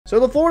So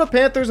the Florida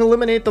Panthers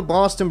eliminate the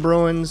Boston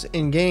Bruins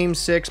in Game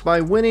 6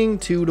 by winning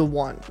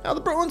 2-1. Now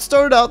the Bruins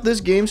started out this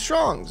game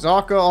strong.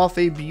 Zacha off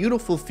a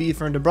beautiful feed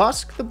from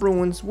debrusk, the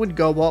Bruins would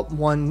go up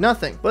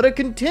 1-0. But a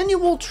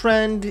continual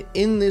trend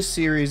in this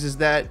series is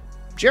that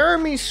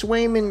Jeremy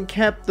Swayman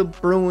kept the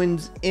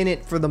Bruins in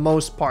it for the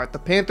most part. The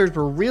Panthers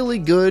were really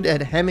good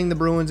at hemming the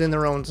Bruins in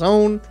their own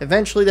zone.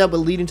 Eventually that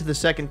would lead into the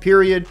second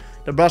period.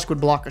 debrusk would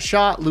block a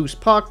shot, loose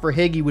puck,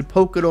 Verhaeghe would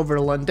poke it over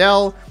to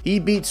Lundell. He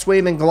beat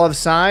Swayman glove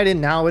side,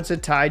 and now it's a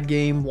tied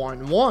game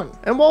 1-1.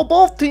 And while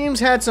both teams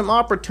had some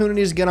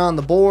opportunities to get on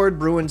the board,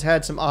 Bruins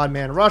had some odd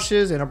man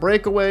rushes and a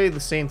breakaway, the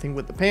same thing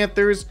with the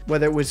Panthers.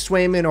 Whether it was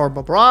Swayman or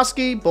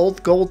Bobrovsky,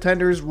 both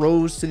goaltenders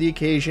rose to the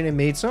occasion and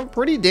made some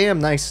pretty damn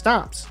nice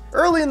stops.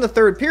 Early in the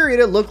third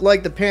period, it looked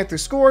like the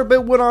Panthers scored,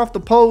 but went off the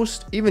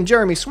post. Even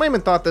Jeremy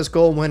Swayman thought this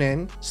goal went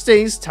in.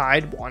 Stays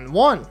tied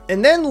 1-1.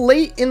 And then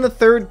late in the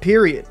third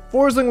period,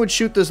 Forsling would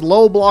shoot this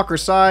low blocker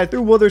side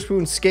through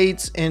Witherspoon's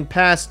skates and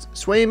past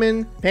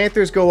Swayman.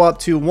 Panthers go up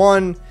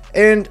 2-1.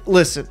 And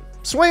listen,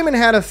 Swayman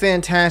had a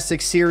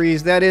fantastic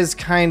series. That is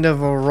kind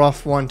of a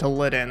rough one to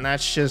let in.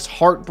 That's just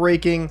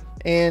heartbreaking.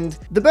 And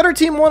the better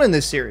team won in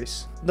this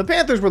series. The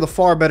Panthers were the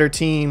far better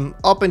team,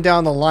 up and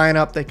down the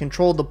lineup. They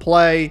controlled the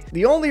play.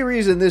 The only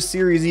reason this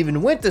series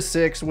even went to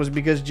 6 was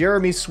because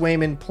Jeremy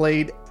Swayman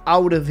played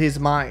out of his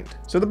mind.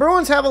 So the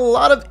Bruins have a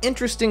lot of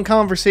interesting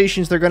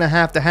conversations they're going to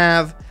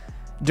have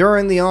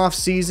during the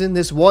offseason.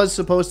 This was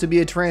supposed to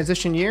be a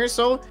transition year,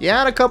 so you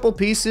add a couple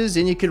pieces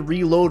and you could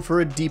reload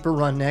for a deeper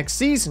run next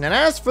season. And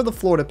as for the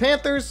Florida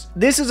Panthers,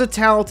 this is a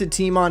talented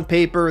team on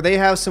paper. They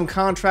have some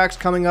contracts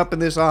coming up in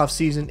this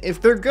offseason. If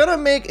they're gonna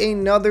make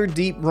another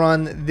deep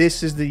run,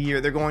 this is the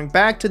year. They're going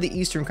back to the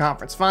Eastern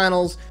Conference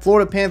Finals.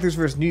 Florida Panthers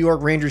versus New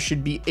York Rangers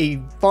should be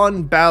a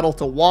fun battle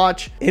to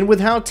watch. And with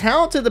how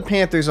talented the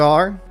Panthers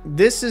are,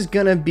 this is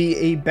gonna be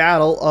a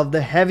battle of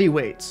the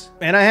heavyweights.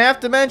 And I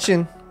have to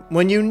mention,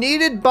 when you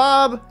needed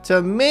Bob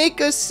to make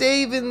a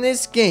save in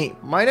this game,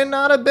 might have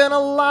not have been a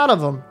lot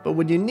of them, but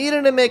when you needed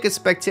him to make a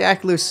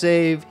spectacular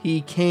save, he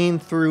came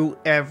through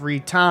every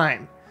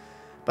time.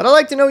 But I'd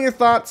like to know your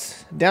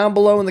thoughts down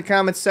below in the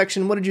comments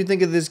section. What did you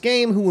think of this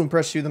game? Who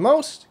impressed you the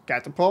most?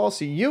 Got to Paul.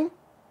 See you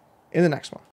in the next one.